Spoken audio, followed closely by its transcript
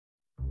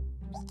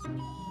It's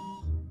me.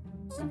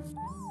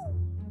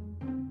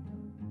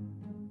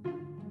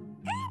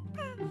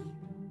 Orbpuff.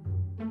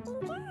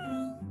 Enjoy.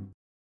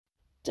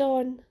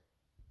 Dawn,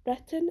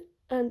 written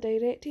and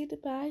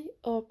directed by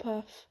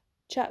Orbpuff.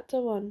 Chapter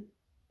 1.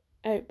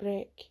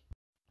 Outbreak.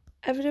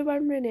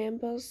 Everyone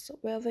remembers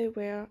where they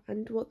were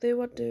and what they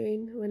were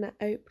doing when an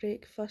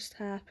outbreak first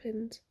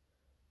happened.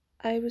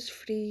 I was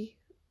free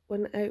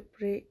when the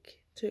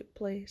outbreak took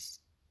place.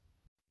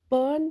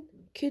 Bon,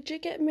 could you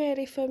get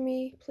Mary for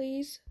me,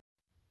 please?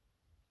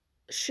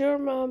 Sure,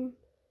 Mum.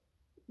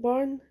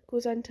 Bon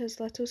goes into his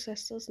little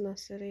sister's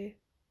nursery,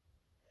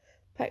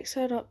 picks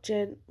her up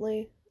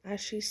gently as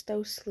she's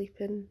still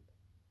sleeping.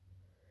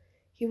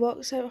 He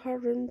walks out her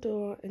room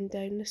door and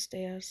down the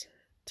stairs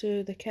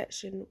to the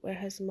kitchen where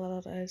his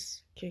mother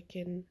is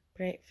cooking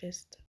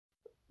breakfast.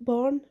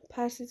 Bon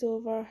passes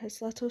over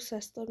his little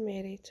sister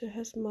Mary to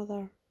his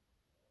mother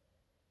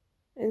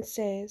and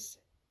says,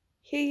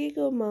 "Here you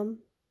go,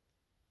 Mum."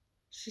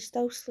 She's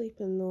still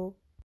sleeping though.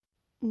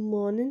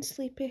 "Morning,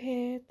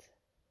 sleepyhead."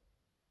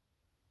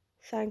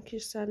 "Thank you,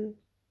 son."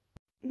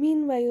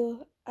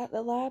 Meanwhile, at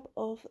the lab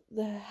of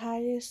the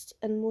highest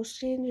and most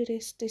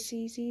dangerous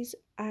diseases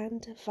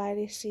and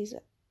viruses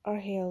are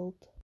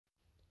held.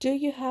 "Do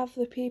you have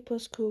the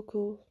papers,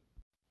 Coco?"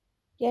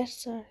 "Yes,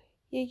 sir.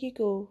 Here you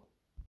go."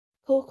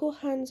 Coco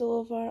hands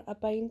over a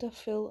binder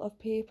full of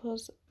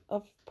papers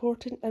of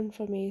important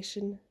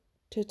information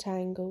to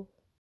Tango.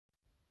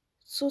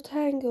 "So,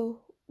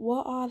 Tango,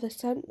 what are the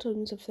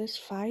symptoms of this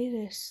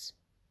virus?"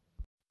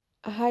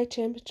 "A high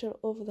temperature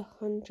over the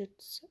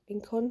hundreds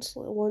and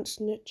constantly wants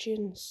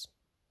nutrients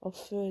of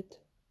food,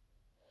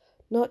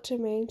 not to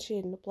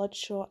mention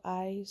bloodshot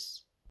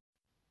eyes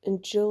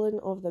and drooling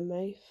of the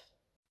mouth.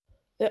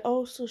 They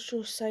also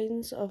show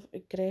signs of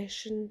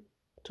aggression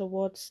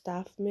towards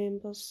staff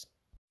members."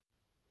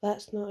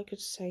 "That's not a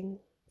good sign,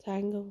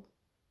 Tango.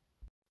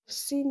 I've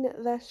seen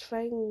this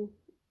thing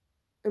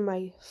in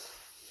my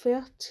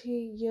 30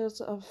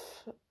 years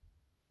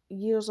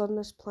on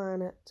this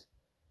planet.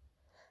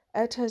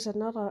 It is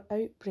another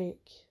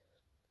outbreak.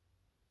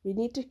 We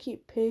need to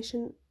keep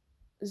patient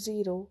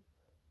 0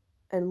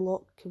 in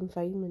locked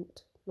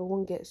confinement. No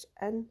one gets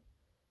in,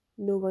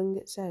 no one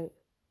gets out.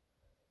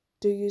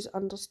 Do yous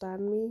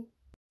understand me?"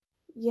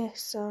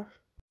 "Yes, sir."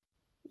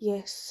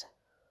 "Yes,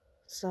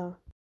 sir."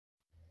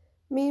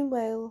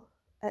 Meanwhile,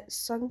 at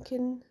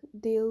Sunken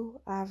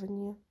Dale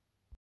Avenue.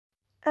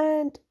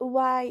 "And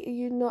why are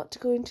you not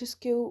going to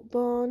school,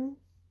 Bon?"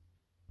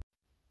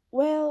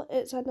 "Well,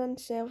 it's an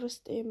in-service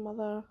day,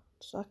 Mother,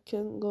 so I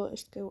couldn't go to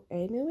school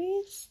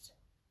anyways."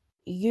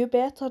 "You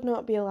better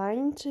not be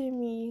lying to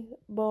me,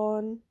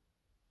 Bon."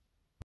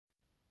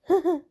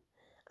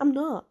 "I'm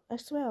not. I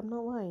swear I'm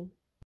not lying."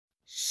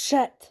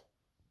 "Shit!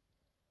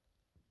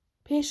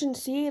 Patient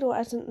 0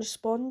 isn't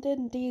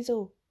responding,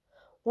 Diesel.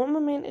 What am I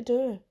meant to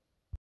do?"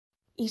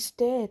 "He's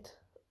dead.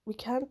 We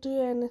can't do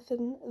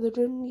anything. The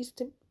room needs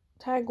to..."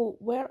 "Tango,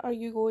 where are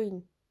you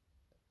going?"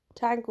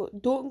 "Tango,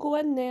 don't go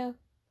in there.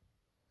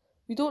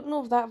 We don't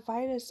know if that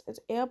virus is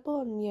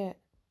airborne yet."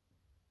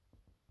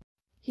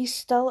 "He's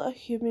still a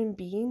human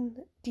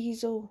being,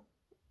 Diesel.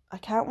 I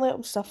can't let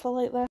him suffer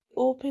like that." He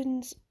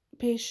opens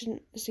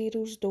patient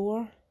 0's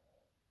door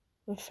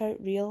without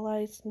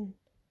realising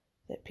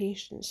that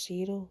patient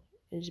 0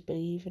 is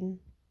breathing.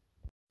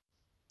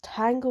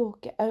 "Tango,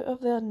 get out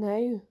of there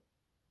now.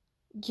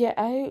 Get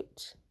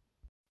out."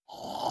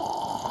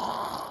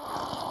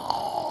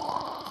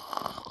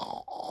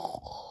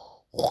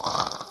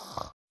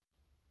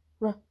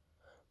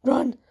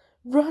 Run,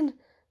 run,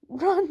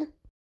 run!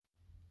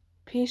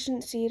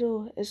 Patient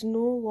 0 is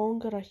no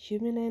longer a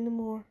human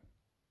anymore.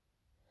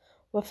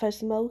 With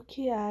his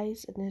milky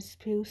eyes and his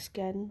pale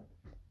skin,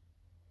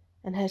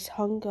 and his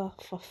hunger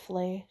for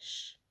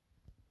flesh.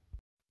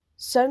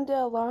 "Sound the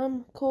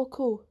alarm,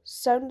 Coco!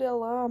 Sound the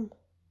alarm!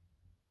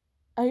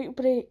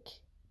 Outbreak!"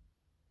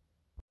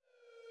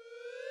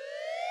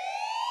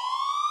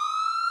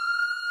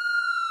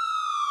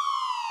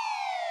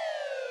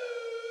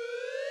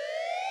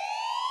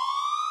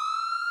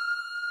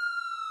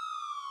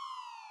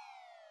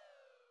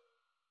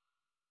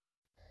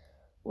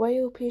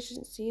 While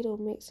patient 0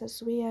 makes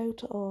his way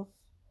out of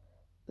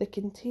the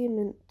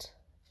containment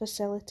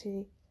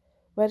facility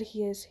where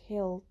he is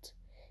held,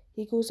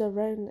 he goes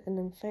around and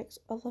infects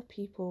other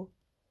people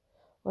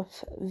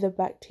with the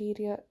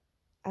bacteria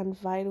and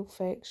viral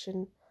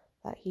infection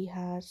that he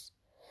has,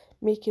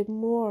 making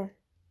more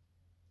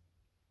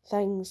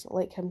things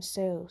like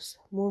himself,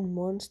 more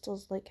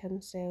monsters like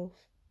himself.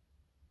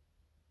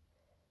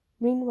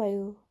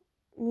 Meanwhile,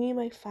 me and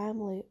my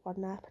family were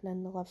napping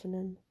in the living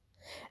room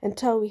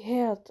until we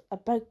heard a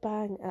big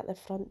bang at the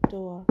front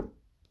door.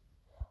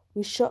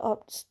 We shut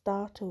up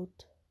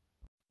startled.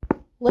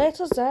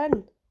 "Let us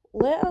in!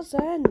 Let us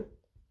in!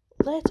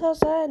 Let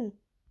us in!"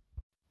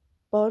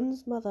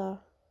 Bon's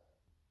mother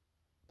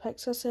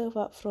picks herself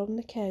up from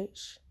the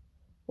couch,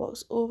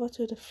 walks over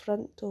to the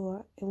front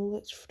door and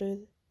looks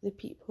through the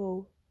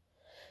peephole.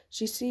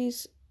 She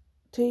sees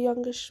 2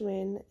 youngish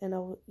men and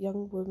a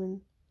young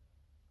woman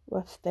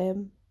with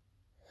them.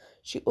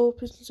 She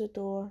opens the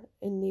door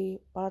and they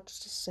barge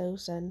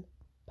themselves in,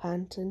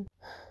 panting.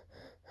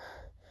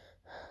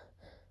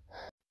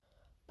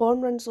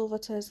 Bon runs over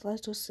to his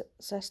little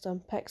sister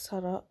and picks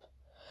her up.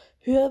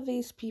 Who are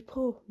these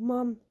people,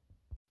 Mum?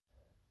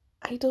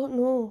 I don't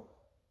know.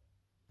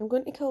 I'm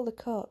going to call the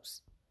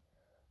cops.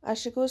 As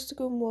she goes to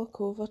go and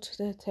walk over to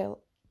the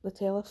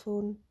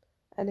telephone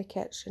in the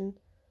kitchen,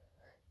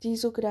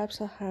 Diesel grabs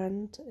her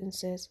hand and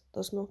says,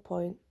 "There's no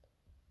point.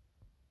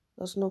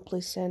 There's no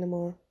police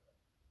anymore."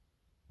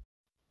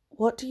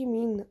 What do you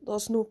mean,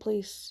 there's no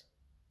police?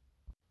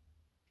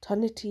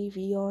 Turn the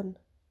TV on.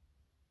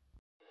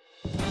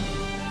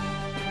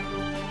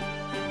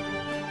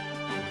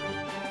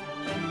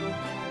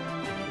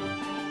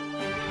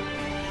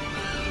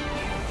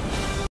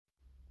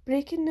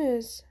 Breaking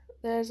news,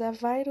 there's a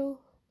viral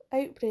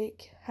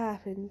outbreak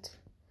happened.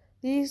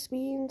 These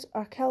beings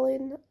are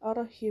killing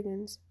other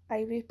humans.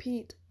 I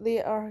repeat,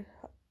 they are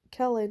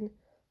killing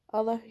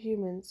other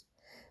humans.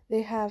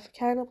 They have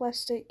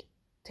cannibalistic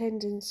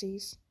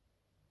tendencies.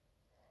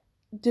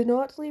 Do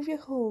not leave your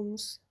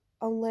homes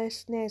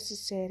unless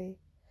necessary.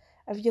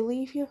 If you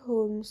leave your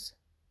homes,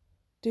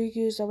 do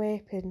use a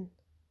weapon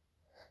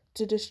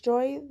to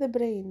destroy the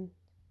brain.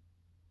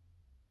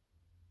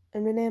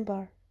 And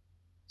remember,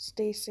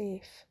 stay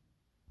safe.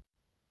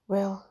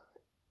 Well,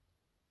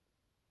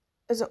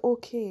 is it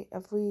okay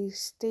if we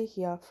stay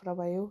here for a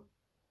while?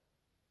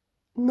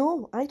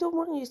 No, I don't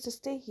want you to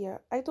stay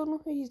here. I don't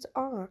know who you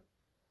are.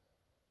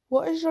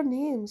 What is your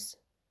names?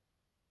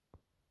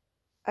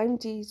 I'm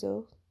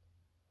Diesel.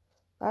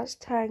 That's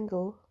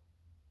Tango.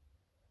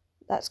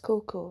 That's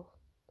Coco.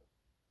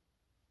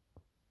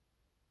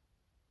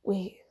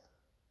 Wait,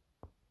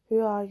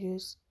 who are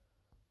yous?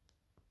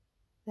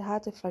 They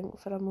had to think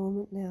for a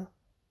moment there.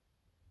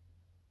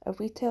 If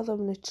we tell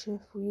them the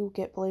truth, we will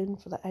get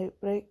blamed for the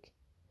outbreak.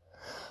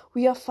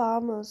 We are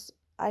farmers.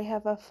 I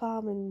have a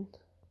farming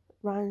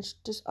ranch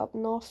just up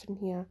north in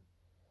here.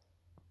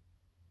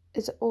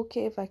 Is it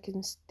okay if I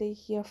can stay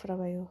here for a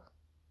while?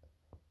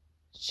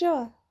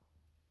 Sure,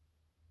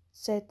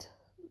 said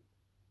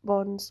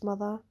Bon's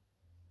mother.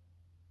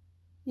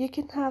 You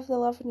can have the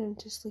living room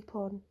to sleep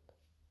on.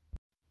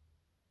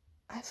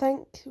 I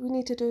think we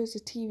need to do as the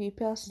TV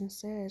person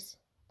says.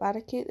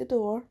 Barricade the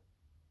door,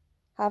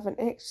 have an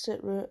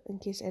exit route in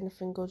case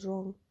anything goes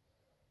wrong,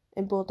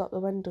 and board up the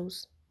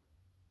windows.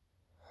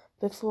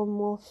 Before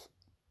more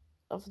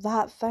of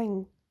that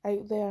thing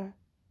out there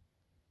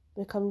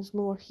becomes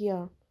more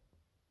here.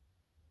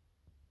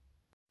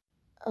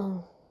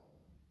 Oh,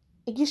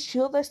 are you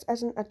sure this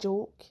isn't a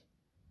joke?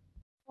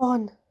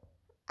 Bon,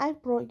 I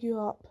brought you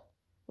up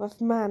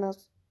with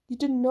manners. You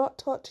do not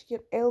talk to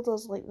your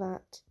elders like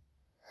that.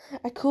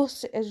 Of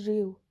course it is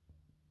real.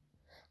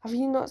 Have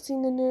you not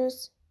seen the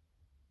news?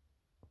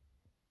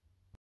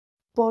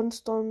 Bon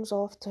storms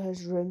off to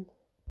his room.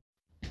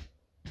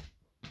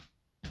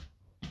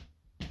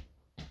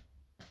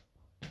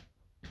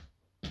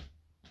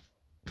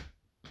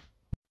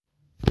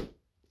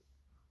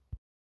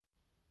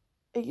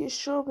 Are you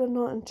sure we're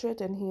not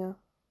intruding here?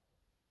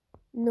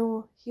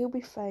 No, he'll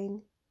be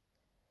fine.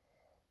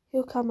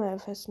 He'll come out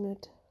of his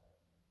mood.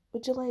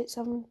 Would you like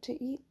something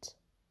to eat?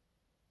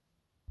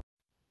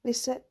 They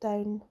sit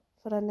down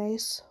for a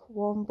nice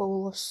warm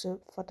bowl of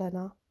soup for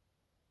dinner.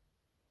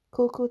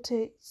 Coco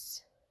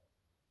takes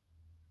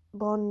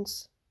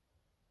Bon's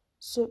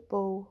soup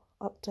bowl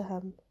up to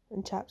him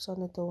and taps on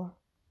the door.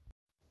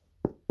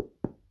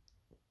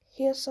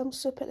 Here's some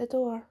soup at the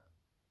door.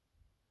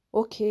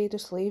 Okay,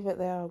 just leave it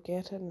there, I'll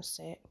get it in a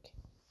sec.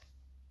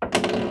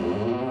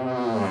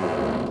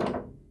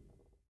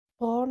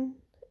 Bon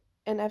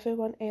and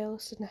everyone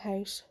else in the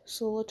house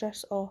slowly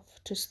drifts off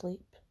to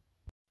sleep.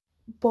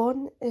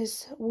 Bon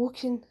is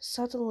woken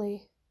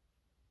suddenly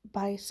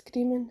by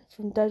screaming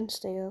from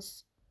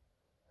downstairs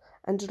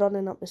and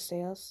running up the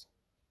stairs.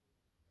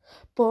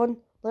 Bon,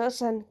 let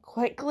us in,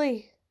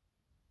 quickly!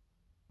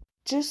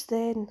 Just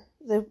then,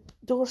 the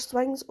door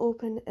swings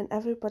open and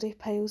everybody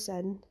piles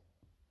in,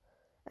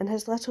 and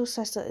his little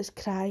sister is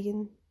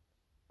crying.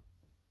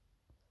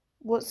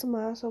 What's the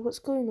matter? What's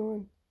going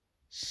on?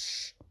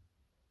 Shh!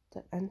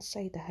 They're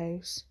inside the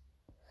house.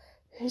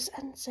 Who's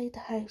inside the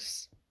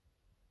house?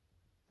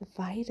 The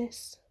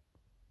virus.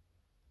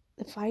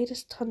 The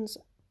virus turns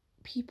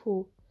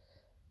people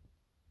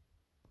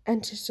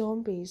into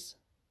zombies.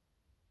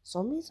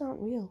 Zombies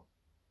aren't real.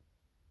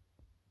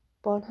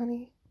 Bon,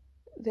 honey,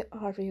 they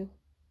are real.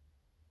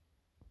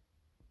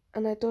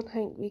 And I don't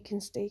think we can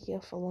stay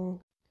here for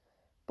long.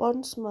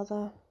 Bon's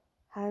mother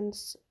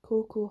hands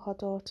Coco her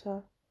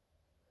daughter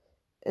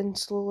and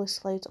slowly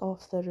slides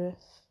off the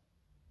roof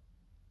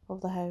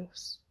of the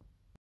house.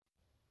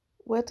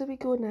 Where do we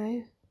go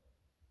now?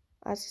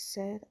 As he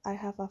said, I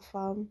have a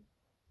farm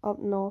up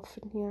north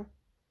in here.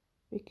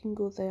 We can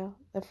go there.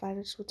 The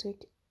virus will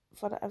take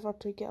forever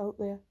to get out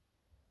there.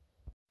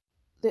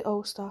 They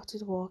all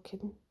started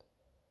walking.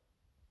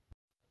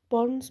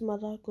 Bon's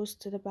mother goes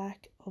to the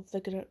back of the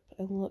group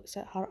and looks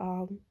at her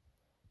arm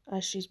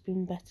as she's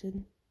been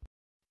bitten.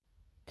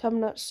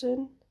 Coming up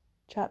soon,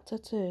 Chapter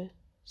 2.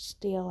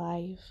 stay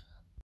alive.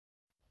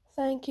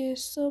 Thank you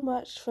so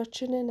much for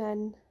tuning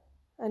in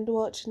and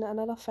watching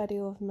another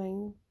video of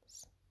mine.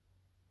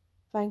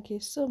 Thank you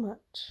so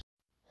much.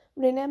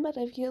 Remember,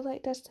 if you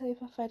like this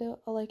type of video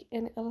or like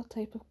any other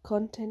type of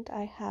content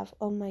I have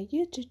on my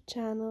YouTube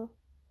channel,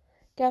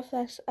 give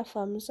this a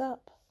thumbs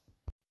up.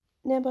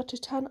 Remember to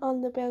turn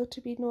on the bell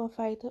to be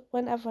notified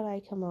whenever I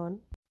come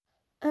on.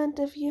 And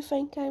if you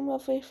think I'm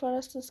worthy for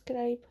a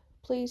subscribe,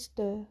 please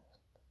do.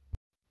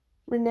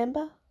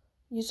 Remember,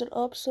 you're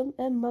awesome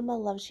and Mama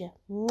loves you.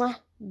 Mwah!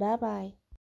 Bye bye.